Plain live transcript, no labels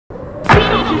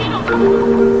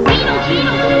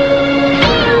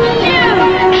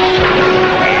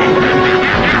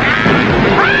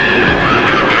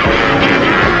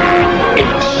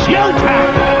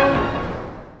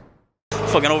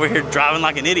Fucking over here driving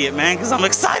like an idiot, man, because I'm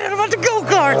excited about the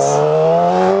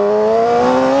go-karts.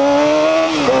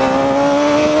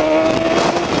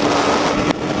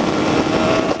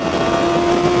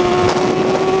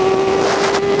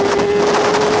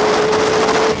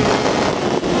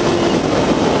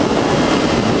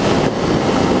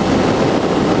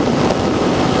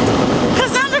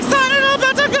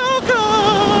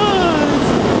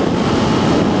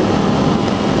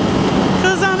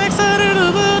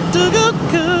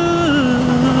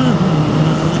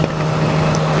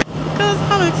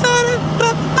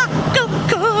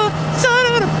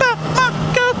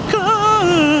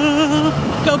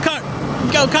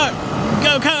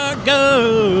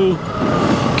 Go!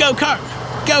 Go-kart!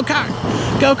 Go-kart!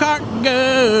 Go-kart! Go!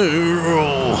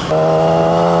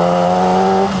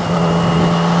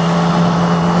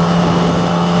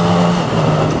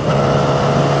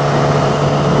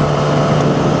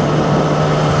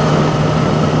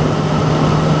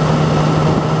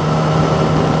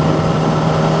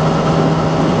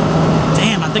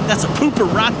 Damn, I think that's a pooper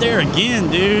right there again,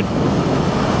 dude.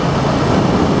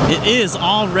 It is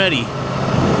already.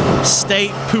 State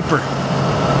pooper.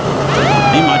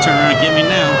 He might turn around and get me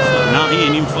now. No, he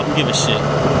ain't even fucking give a shit.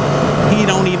 He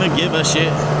don't even give a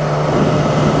shit.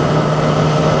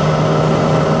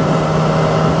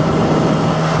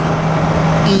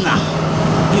 Nah,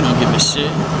 he don't give a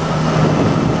shit.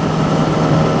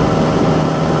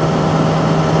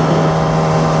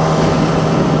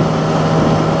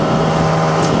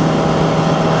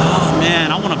 Oh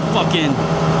man, I want to fucking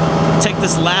take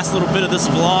this last little bit of this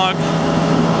vlog.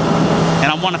 And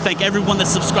I want to thank everyone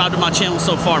that's subscribed to my channel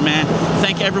so far, man.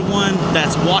 Thank everyone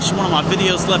that's watched one of my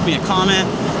videos, left me a comment,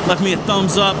 left me a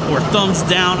thumbs up or thumbs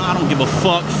down. I don't give a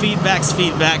fuck. Feedback's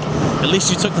feedback. At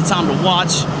least you took the time to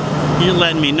watch. You're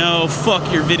letting me know.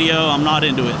 Fuck your video. I'm not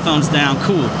into it. Thumbs down.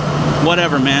 Cool.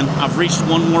 Whatever, man. I've reached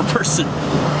one more person.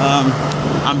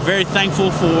 I'm very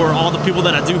thankful for all the people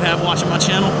that I do have watching my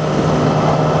channel.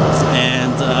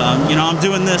 And, you know, I'm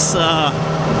doing this...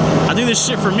 I do this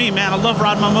shit for me, man. I love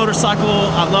riding my motorcycle.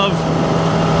 I love,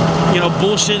 you know,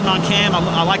 bullshitting on cam.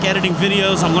 I like editing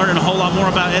videos. I'm learning a whole lot more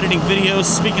about editing videos.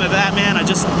 Speaking of that, man, I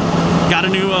just got a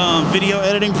new video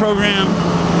editing program,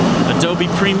 Adobe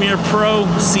Premiere Pro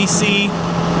CC.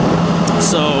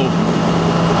 So,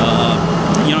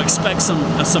 you know, expect some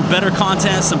better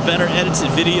content, some better edited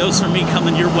videos from me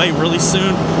coming your way really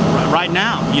soon. Right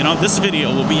now, you know, this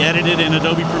video will be edited in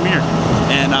Adobe Premiere,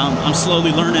 and I'm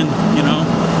slowly learning, you know,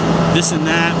 this and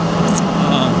that,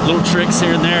 little tricks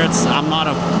here and there. I'm not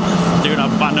a dude.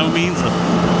 I'm by no means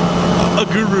a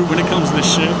guru when it comes to this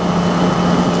shit.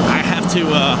 I have to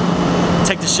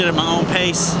take the shit at my own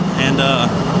pace and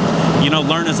you know,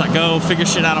 learn as I go, figure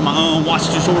shit out on my own, watch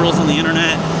tutorials on the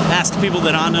internet, ask people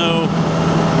that I know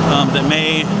that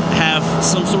may have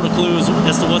some sort of clues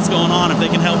as to what's going on, if they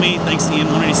can help me. Thanks to Ian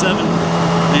 187,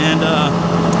 and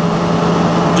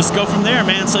just go from there,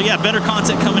 man. So yeah, better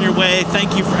content coming your way.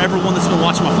 Thank you for everyone that's been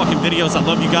watching my fucking videos. I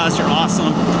love you guys. You're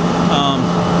awesome.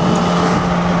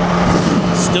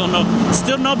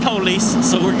 Still no police,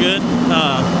 so we're good.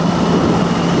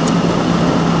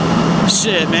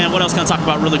 Shit, man, what else can I talk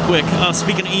about really quick?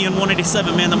 Speaking of Ian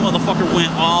 187, man, the motherfucker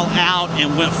went all out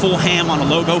and went full ham on a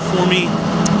logo for me.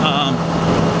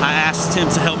 I asked him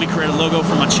to help me create a logo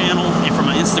for my channel and for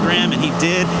my Instagram, and he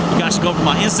did. You guys should go over to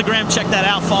my Instagram, check that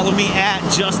out. Follow me at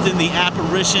Justin the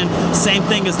Apparition. Same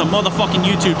thing as the motherfucking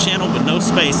YouTube channel, but no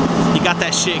space. You got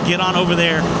that shit, get on over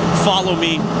there, follow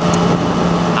me.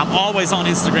 I'm always on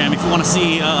Instagram if you want to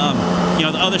see you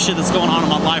know, the other shit that's going on in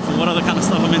my life and what other kind of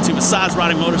stuff I'm into besides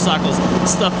riding motorcycles,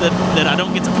 stuff that I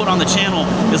don't get to put on the channel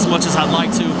as much as I'd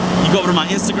like to. You go over to my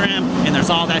Instagram and there's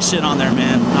all that shit on there,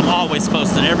 man. I'm always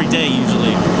posting every day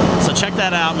usually. So check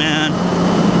that out, man.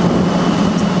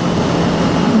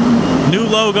 New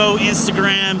logo,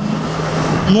 Instagram,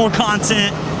 more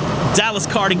content, Dallas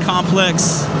Karting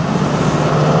Complex.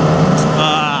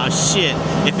 Shit.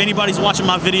 If anybody's watching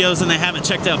my videos and they haven't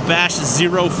checked out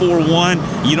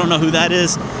Bash041, you don't know who that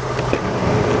is,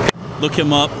 look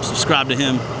him up, subscribe to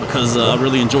him, because I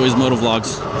really enjoy his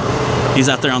motovlogs. He's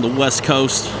out there on the West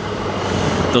Coast.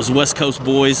 Those West Coast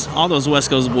boys, all those West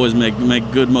Coast boys make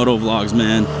good motovlogs,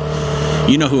 man.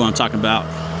 You know who I'm talking about.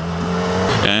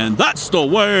 And that's the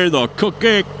way the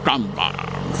cookie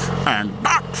crumbles. And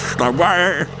that's the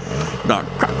way the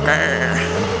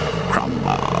cookie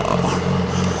crumbles.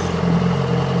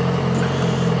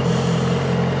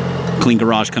 Clean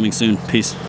garage coming soon. Peace.